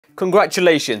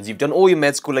Congratulations, you've done all your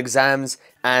med school exams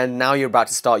and now you're about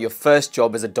to start your first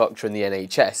job as a doctor in the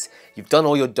NHS. You've done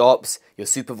all your DOPs, your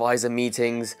supervisor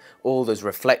meetings, all those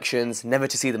reflections, never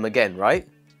to see them again, right?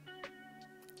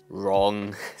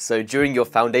 Wrong. So during your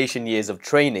foundation years of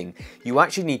training, you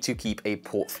actually need to keep a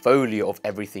portfolio of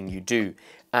everything you do,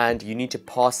 and you need to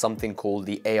pass something called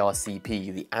the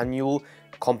ARCP, the Annual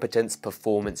Competence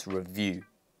Performance Review.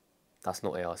 That's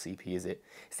not ARCP, is it?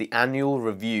 It's the Annual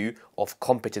Review of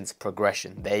Competence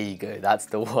Progression. There you go, that's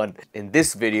the one. In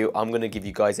this video, I'm going to give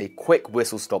you guys a quick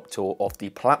whistle-stop tour of the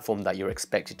platform that you're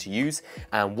expected to use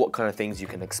and what kind of things you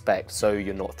can expect so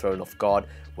you're not thrown off guard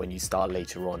when you start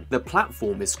later on. The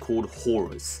platform is called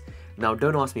Horus. Now,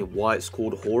 don't ask me why it's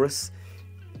called Horus.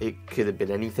 It could have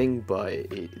been anything, but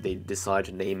they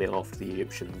decided to name it after the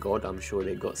Egyptian god. I'm sure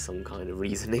they got some kind of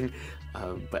reasoning.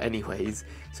 But anyways,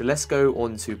 so let's go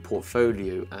on to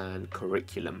portfolio and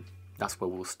curriculum. That's where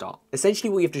we'll start.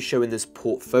 Essentially what you have to show in this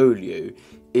portfolio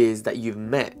is that you've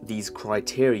met these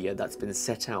criteria that's been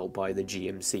set out by the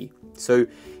GMC. So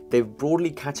they've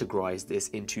broadly categorized this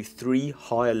into 3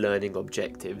 higher learning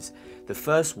objectives. The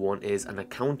first one is an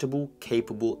accountable,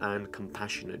 capable and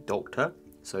compassionate doctor.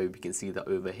 So we can see that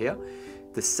over here.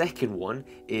 The second one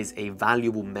is a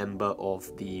valuable member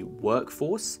of the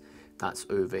workforce. That's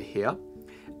over here.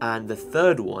 And the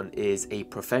third one is a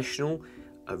professional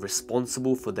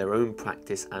responsible for their own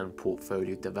practice and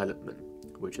portfolio development,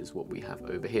 which is what we have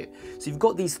over here. So you've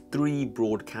got these 3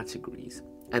 broad categories.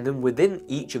 And then within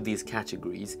each of these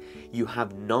categories, you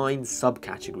have 9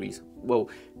 subcategories. Well,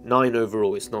 9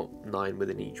 overall, it's not 9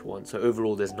 within each one. So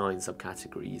overall, there's 9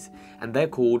 subcategories. And they're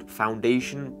called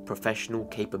Foundation Professional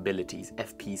Capabilities,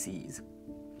 FPCs.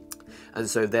 And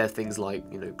so they're things like,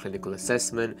 clinical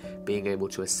assessment, being able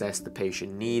to assess the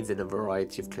patient needs in a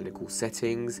variety of clinical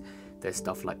settings. There's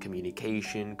stuff like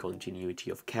communication,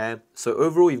 continuity of care. So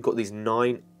overall, you've got these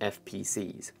 9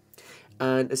 FPCs.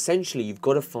 And essentially, you've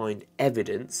got to find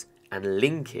evidence and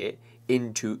link it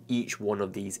into each one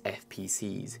of these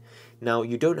FPCs. Now,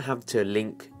 you don't have to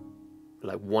link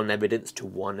like one evidence to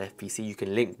one FPC. You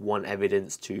can link one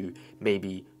evidence to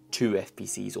maybe 2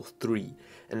 FPCs or 3.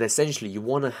 And essentially, you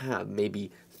want to have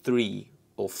maybe 3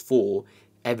 or 4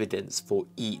 evidence for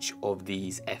each of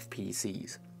these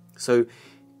FPCs. So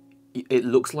it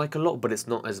looks like a lot, but it's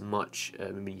not as much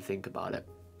when you think about it.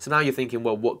 So now you're thinking,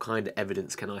 well, what kind of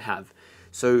evidence can I have?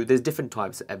 So there's different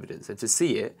types of evidence, and to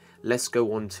see it, let's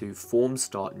go on to Form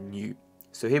Start New.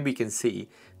 So here we can see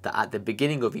that at the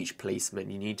beginning of each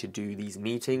placement, you need to do these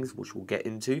meetings, which we'll get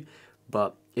into.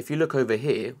 But if you look over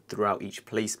here, throughout each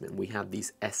placement, we have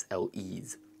these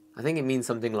SLEs. I think it means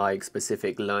something like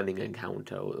specific learning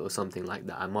encounter or something like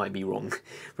that. I might be wrong.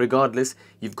 Regardless,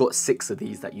 you've got 6 of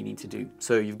these that you need to do.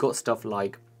 So you've got stuff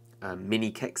like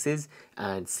mini KEXs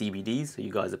and CBDs, so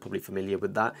you guys are probably familiar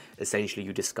with that. Essentially,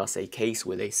 you discuss a case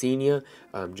with a senior,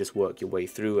 just work your way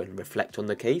through and reflect on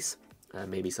the case.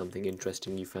 Maybe something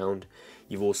interesting you found.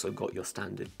 You've also got your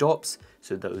standard DOPs,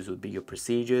 so those would be your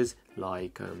procedures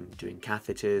like doing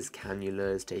catheters,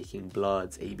 cannulas, taking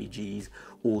bloods, ABGs,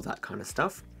 all that kind of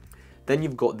stuff. Then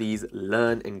you've got these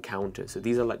learn encounters. So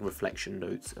these are like reflection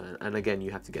notes. And again,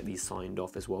 you have to get these signed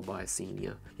off as well by a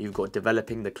senior. You've got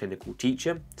developing the clinical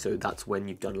teacher. So that's when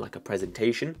you've done like a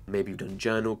presentation. Maybe you've done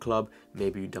journal club.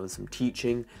 Maybe you've done some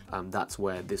teaching. That's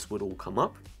where this would all come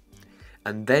up.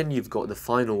 And then you've got the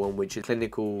final one, which is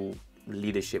clinical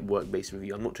leadership work-based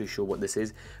review. I'm not too sure what this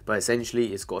is, but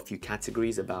essentially it's got a few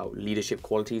categories about leadership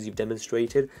qualities you've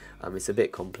demonstrated. It's a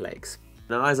bit complex.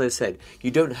 Now, as I said, you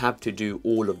don't have to do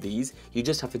all of these, you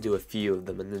just have to do a few of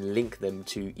them and then link them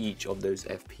to each of those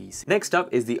FPs. Next up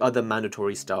is the other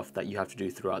mandatory stuff that you have to do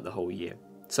throughout the whole year.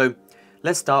 So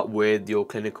let's start with your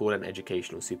clinical and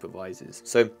educational supervisors.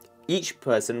 So each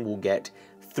person will get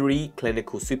 3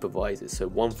 clinical supervisors, so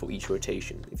 1 for each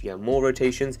rotation. If you have more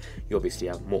rotations, you obviously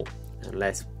have more, and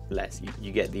less.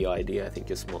 You get the idea. I think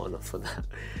you're smart enough for that.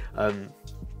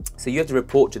 So you have to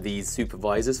report to these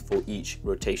supervisors for each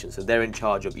rotation. So they're in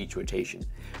charge of each rotation.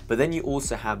 But then you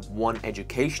also have 1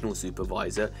 educational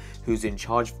supervisor who's in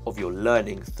charge of your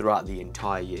learning throughout the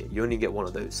entire year. You only get 1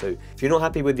 of those. So if you're not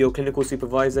happy with your clinical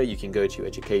supervisor, you can go to your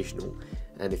educational.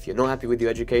 And if you're not happy with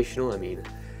your educational, I mean,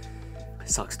 it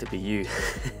sucks to be you.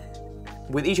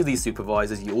 With each of these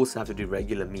supervisors, you also have to do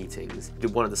regular meetings. Do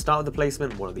 1 at the start of the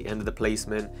placement, 1 at the end of the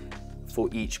placement, for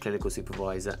each clinical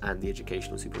supervisor and the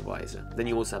educational supervisor. Then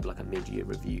you also have like a mid-year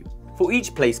review. For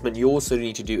each placement, you also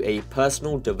need to do a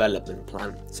personal development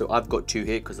plan. So I've got 2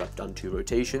 here because I've done 2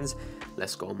 rotations.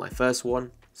 Let's go on my first one.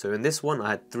 So in this one,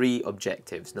 I had 3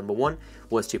 objectives. Number 1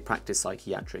 was to practice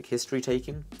psychiatric history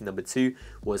taking. Number 2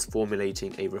 was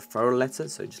formulating a referral letter,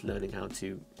 so just learning how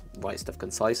to write stuff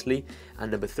concisely.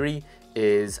 And number 3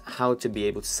 is how to be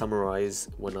able to summarize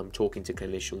when I'm talking to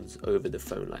clinicians over the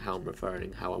phone, like how I'm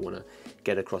referring, how I want to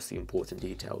get across the important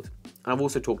details. And I've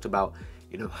also talked about,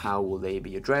 how will they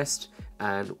be addressed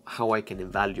and how I can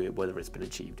evaluate whether it's been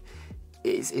achieved.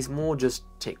 It's more just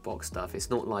tick box stuff. It's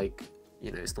not like,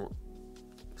 it's not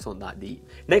that deep.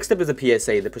 Next up is the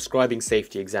PSA, the prescribing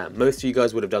safety exam. Most of you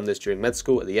guys would have done this during med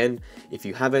school at the end. If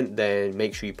you haven't, then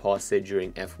make sure you pass it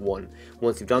during F1.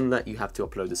 Once you've done that, you have to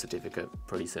upload the certificate.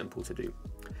 Pretty simple to do.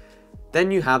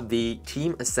 Then you have the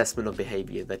team assessment of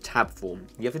behavior, the TAB form.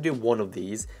 You have to do 1 of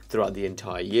these throughout the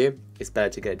entire year. It's better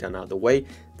to get it done out of the way.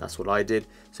 That's what I did.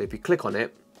 So if you click on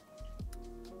it,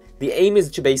 the aim is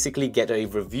to basically get a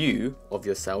review of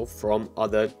yourself from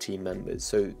other team members.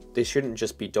 So this shouldn't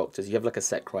just be doctors. You have like a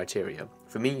set criteria.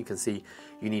 For me, you can see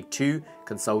you need 2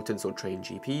 consultants or trained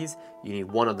GPs. You need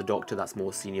 1 other doctor that's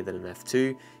more senior than an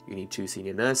F2. You need 2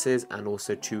 senior nurses and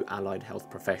also 2 allied health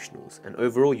professionals. And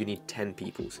overall, you need 10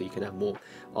 people, so you can have more.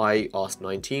 I asked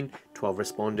 19, 12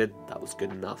 responded. That was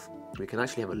good enough. We can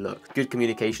actually have a look. Good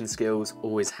communication skills,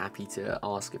 always happy to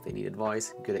ask if they need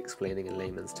advice. Good explaining in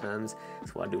layman's terms.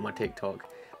 That's what I do on my TikTok.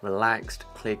 Relaxed,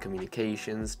 clear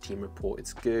communications, team report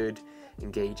is good,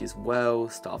 engages well,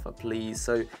 staff are pleased.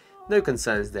 So no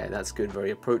concerns there. That's good,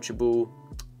 very approachable,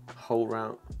 whole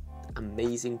round,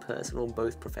 amazing person on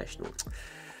both professionals.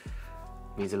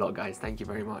 Means a lot, guys. Thank you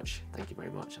very much. Thank you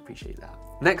very much. I appreciate that.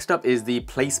 Next up is the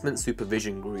placement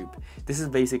supervision group. This is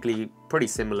basically pretty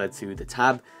similar to the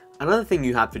TAB. Another thing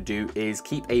you have to do is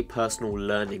keep a personal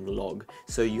learning log.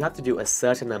 So you have to do a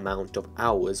certain amount of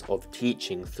hours of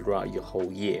teaching throughout your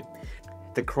whole year.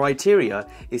 The criteria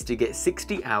is to get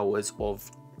 60 hours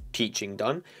of teaching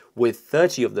done, with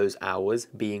 30 of those hours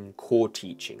being core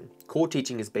teaching. Core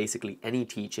teaching is basically any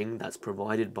teaching that's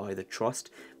provided by the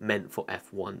trust meant for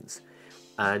F1s.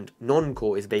 And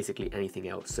non-core is basically anything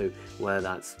else. So whether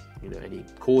that's any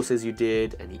courses you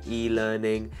did, any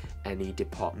e-learning, any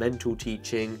departmental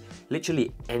teaching,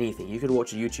 literally anything. You could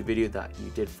watch a YouTube video that you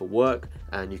did for work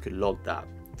and you could log that.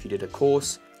 If you did a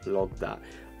course, log that.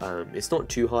 It's not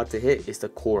too hard to hit, it's the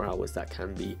core hours that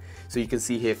can be. So you can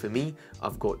see here for me,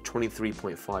 I've got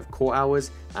 23.5 core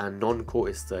hours and non-core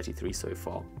is 33 so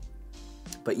far.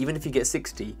 But even if you get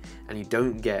 60 and you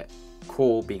don't get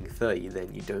core being 30,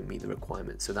 then you don't meet the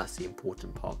requirement. So that's the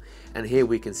important part. And here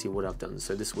we can see what I've done.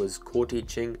 So this was core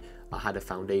teaching. I had a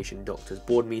foundation doctor's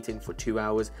board meeting for 2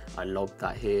 hours. I logged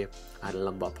that here. I had a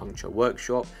lumbar puncture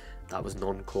workshop. That was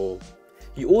non-core.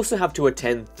 You also have to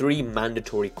attend 3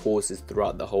 mandatory courses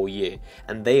throughout the whole year,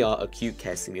 and they are acute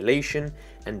care simulation,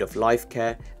 end of life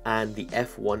care, and the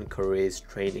F1 careers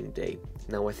training day.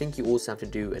 Now I think you also have to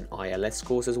do an ILS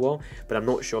course as well, but I'm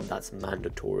not sure if that's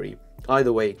mandatory.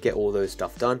 Either way, get all those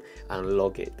stuff done and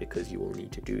log it because you will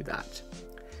need to do that.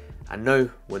 And no,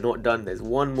 we're not done. There's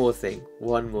one more thing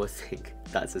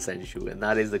that's essential, and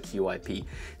that is the QIP.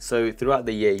 So throughout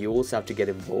the year, you also have to get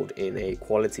involved in a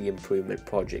quality improvement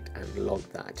project and log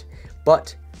that.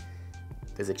 But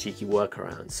there's a cheeky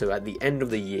workaround. So at the end of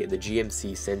the year, the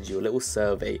GMC sends you a little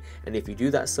survey, and if you do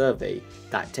that survey,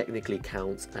 that technically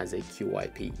counts as a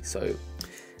QIP. So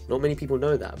not many people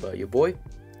know that, but your boy,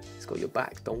 he's got your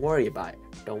back. Don't worry about it.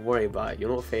 Don't worry about it.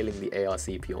 You're not failing the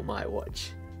ARCP on my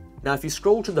watch. Now, if you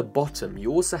scroll to the bottom,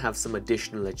 you also have some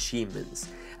additional achievements,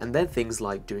 and they're things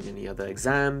like doing any other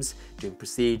exams, doing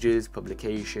procedures,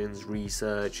 publications,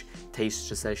 research,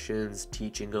 taster sessions,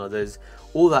 teaching others.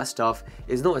 All that stuff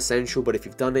is not essential, but if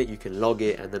you've done it, you can log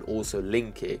it and then also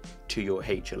link it to your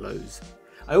HLOs.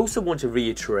 I also want to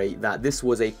reiterate that this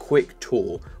was a quick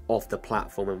tour of the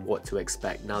platform and what to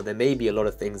expect. Now, there may be a lot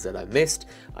of things that I missed.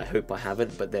 I hope I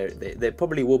haven't, but there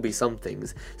probably will be some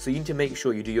things. So you need to make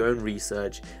sure you do your own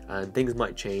research, and things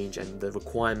might change and the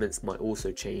requirements might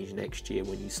also change next year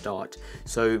when you start.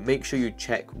 So make sure you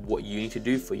check what you need to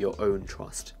do for your own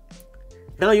trust.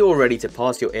 Now you're all ready to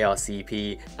pass your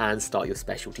ARCP and start your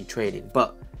specialty training.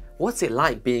 But what's it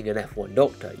like being an F1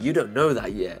 doctor? You don't know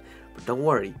that yet, but don't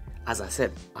worry. As I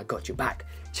said, I got your back.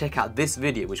 Check out this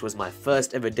video, which was my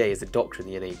first ever day as a doctor in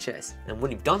the NHS. And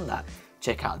when you've done that,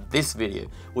 check out this video,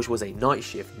 which was a night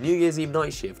shift, New Year's Eve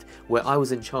night shift, where I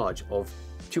was in charge of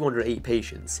 208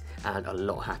 patients and a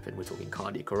lot happened. We're talking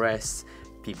cardiac arrests,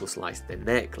 people sliced their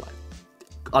neck, like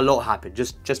a lot happened.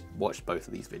 Just watch both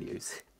of these videos.